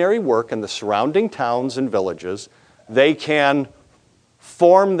missionary work in the surrounding towns and villages. They can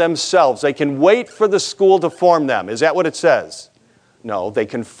form themselves. They can wait for the school to form them. Is that what it says? No, they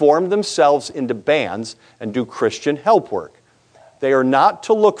can form themselves into bands and do Christian help work. They are not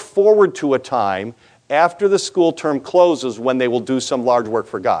to look forward to a time after the school term closes when they will do some large work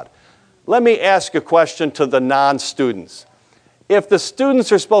for God. Let me ask a question to the non-students. If the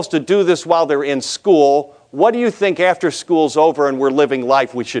students are supposed to do this while they're in school, what do you think after school's over and we're living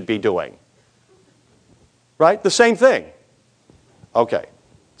life we should be doing? Right? The same thing. Okay,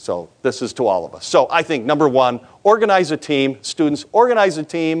 so this is to all of us. So I think, number one, organize a team. Students, organize a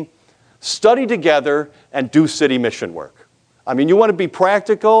team, study together, and do city mission work. I mean, you want to be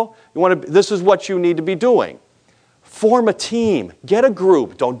practical. This is what you need to be doing. Form a team. Get a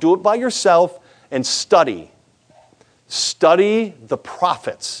group. Don't do it by yourself. And study. Study the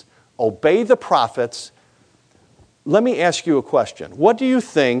prophets. Obey the prophets. Let me ask you a question. What do you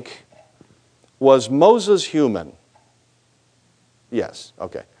think, was Moses human? Yes,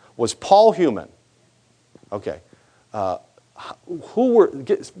 okay. Was Paul human? Okay.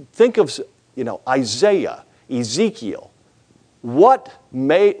 Think of, Isaiah, Ezekiel. What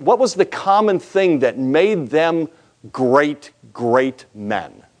was the common thing that made them great, great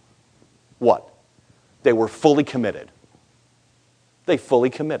men? What? They were fully committed. They fully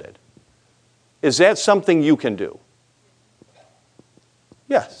committed. Is that something you can do?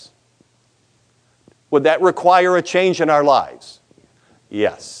 Yes. Would that require a change in our lives?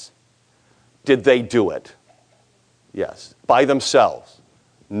 Yes. Did they do it? Yes. By themselves?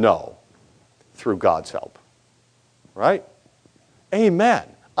 No. Through God's help. Right? Amen.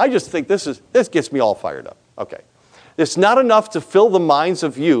 I just think this gets me all fired up. Okay. It's not enough to fill the minds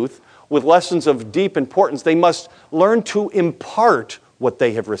of youth with lessons of deep importance. They must learn to impart what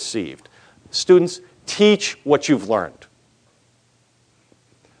they have received. Students, teach what you've learned.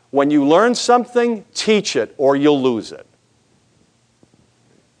 When you learn something, teach it or you'll lose it.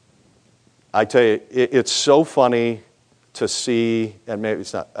 I tell you, it's so funny to see, and maybe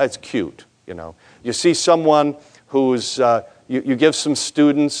it's not, it's cute, You see someone who's, you give some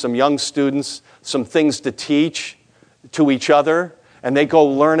students, some young students, some things to teach to each other, and they go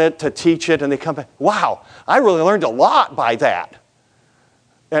learn it to teach it, and they come back, wow, I really learned a lot by that.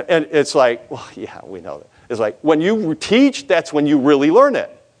 And it's like, well, yeah, we know that. It's like, when you teach, that's when you really learn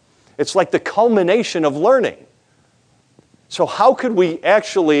it. It's like the culmination of learning. So how could we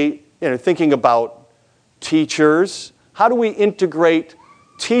actually, thinking about teachers, how do we integrate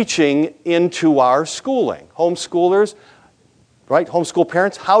teaching into our schooling? Homeschoolers, right? Homeschool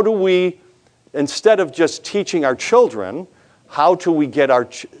parents, how do we, instead of just teaching our children, how do we get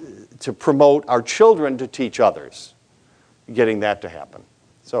to promote our children to teach others? Getting that to happen.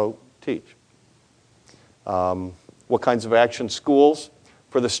 So teach. What kinds of action? Schools.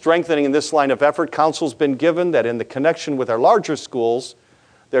 For the strengthening in this line of effort, counsel's been given that in the connection with our larger schools,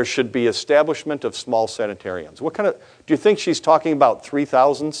 there should be establishment of small sanitariums. Do you think she's talking about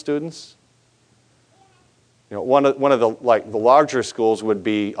 3,000 students? One of the larger schools would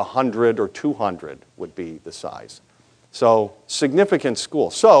be 100 or 200 would be the size. So significant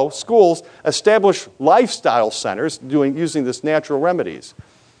schools. So schools establish lifestyle centers using this natural remedies.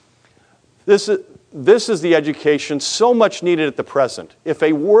 This is the education so much needed at the present. If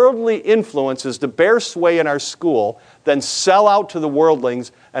a worldly influence is to bear sway in our school, then sell out to the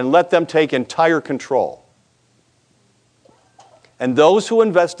worldlings and let them take entire control. And those who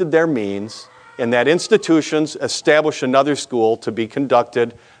invested their means in that institutions establish another school to be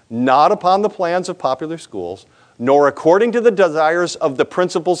conducted not upon the plans of popular schools, nor according to the desires of the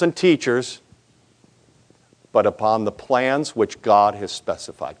principals and teachers, but upon the plans which God has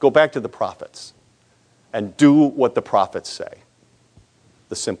specified. Go back to the prophets and do what the prophets say,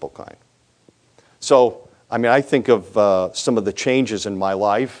 the simple kind. So, I think of some of the changes in my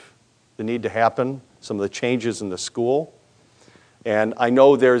life that need to happen, some of the changes in the school. And I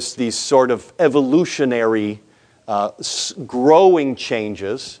know there's these sort of evolutionary growing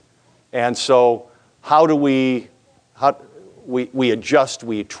changes. And so how do we adjust,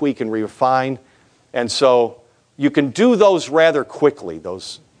 we tweak and refine. And so you can do those rather quickly,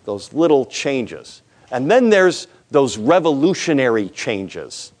 those little changes. And then there's those revolutionary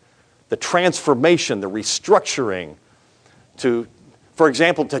changes, the transformation, the restructuring. For For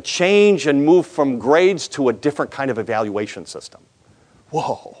example, to change and move from grades to a different kind of evaluation system.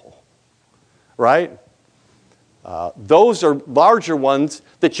 Whoa, right? Those are larger ones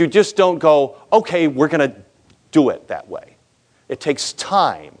that you just don't go, okay, we're going to do it that way. It takes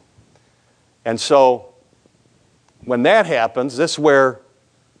time. And so when that happens, this is where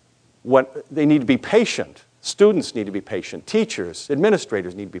they need to be patient. Students need to be patient. Teachers,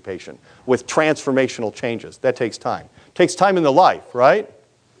 administrators need to be patient with transformational changes. That takes time. It takes time in the life, right?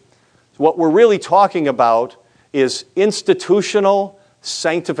 So what we're really talking about is institutional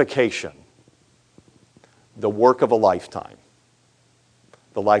sanctification, the work of a lifetime,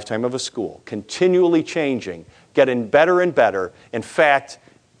 the lifetime of a school, continually changing, getting better and better. In fact,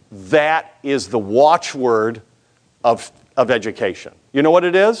 that is the watchword of education. You know what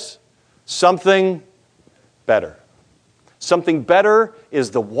it is? Something better. Something better is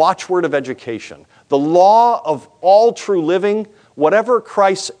the watchword of education. The law of all true living, whatever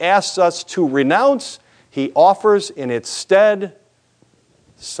Christ asks us to renounce, he offers in its stead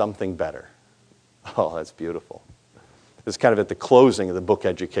something better. Oh, that's beautiful. It's kind of at the closing of the book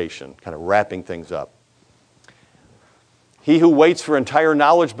Education, kind of wrapping things up. He who waits for entire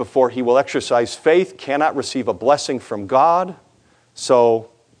knowledge before he will exercise faith cannot receive a blessing from God. So,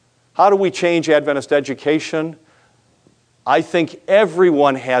 how do we change Adventist education? I think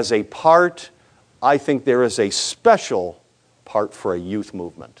everyone has a part. I think there is a special part for a youth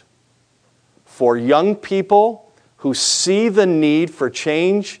movement. For young people who see the need for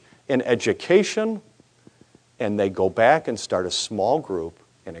change in education, and they go back and start a small group,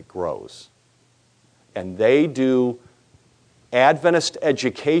 and it grows. And they do Adventist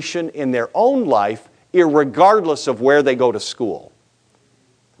education in their own life, irregardless of where they go to school.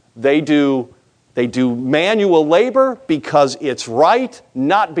 They do manual labor because it's right,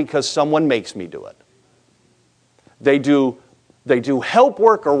 not because someone makes me do it. They do help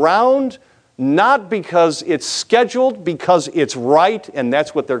work around, not because it's scheduled, because it's right, and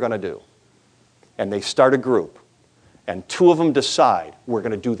that's what they're going to do. And they start a group, and two of them decide, we're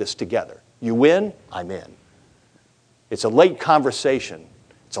going to do this together. You in? I'm in. It's a late conversation.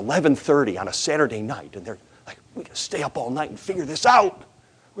 It's 11:30 on a Saturday night, and they're like, we got to stay up all night and figure this out.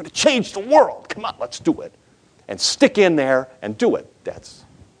 We're going to change the world. Come on, let's do it. And stick in there and do it. That's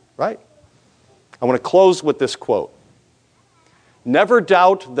right. I want to close with this quote. Never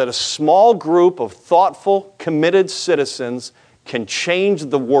doubt that a small group of thoughtful, committed citizens can change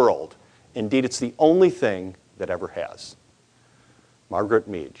the world. Indeed, it's the only thing that ever has. Margaret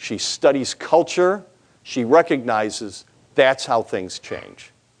Mead. She studies culture. She recognizes that's how things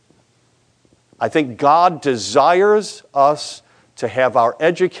change. I think God desires us to have our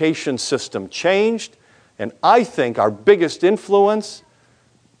education system changed, and I think our biggest influence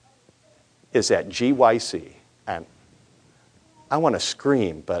is at GYC. And I want to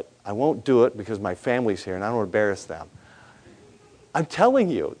scream, but I won't do it because my family's here and I don't want to embarrass them. I'm telling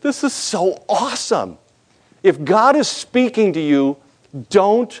you, this is so awesome. If God is speaking to you,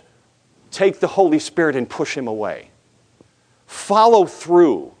 don't take the Holy Spirit and push him away. Follow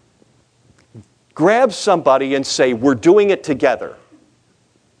through. Grab somebody and say, we're doing it together.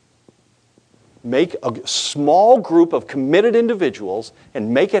 Make a small group of committed individuals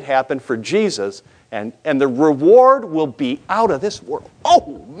and make it happen for Jesus, and the reward will be out of this world.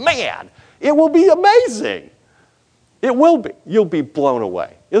 Oh, man! It will be amazing. It will be. You'll be blown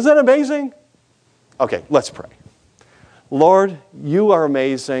away. Isn't that amazing? Okay, let's pray. Lord, you are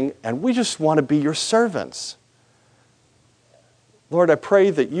amazing, and we just want to be your servants. Lord, I pray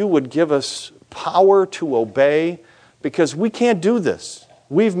that you would give us power to obey, because we can't do this.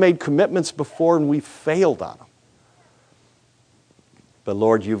 We've made commitments before, and we've failed on them. But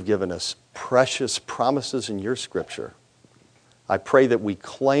Lord, you've given us precious promises in your Scripture. I pray that we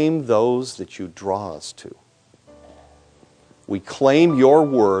claim those that you draw us to. We claim your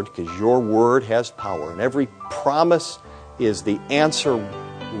word, because your word has power, and every promise is the answer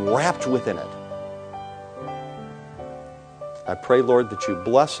wrapped within it. I pray, Lord, that you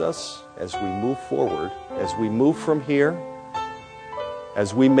bless us as we move forward, as we move from here,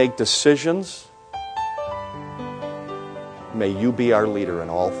 as we make decisions. May you be our leader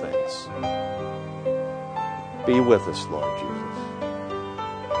in all things. Be with us, Lord Jesus.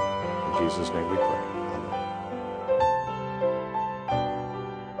 In Jesus' name we pray.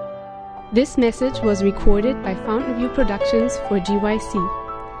 This message was recorded by Fountain View Productions for GYC.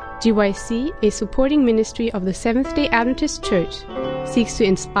 GYC, a supporting ministry of the Seventh-day Adventist Church, seeks to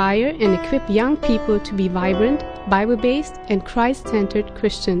inspire and equip young people to be vibrant, Bible-based, and Christ-centered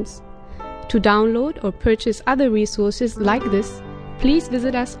Christians. To download or purchase other resources like this, please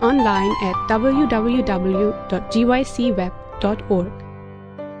visit us online at www.gycweb.org.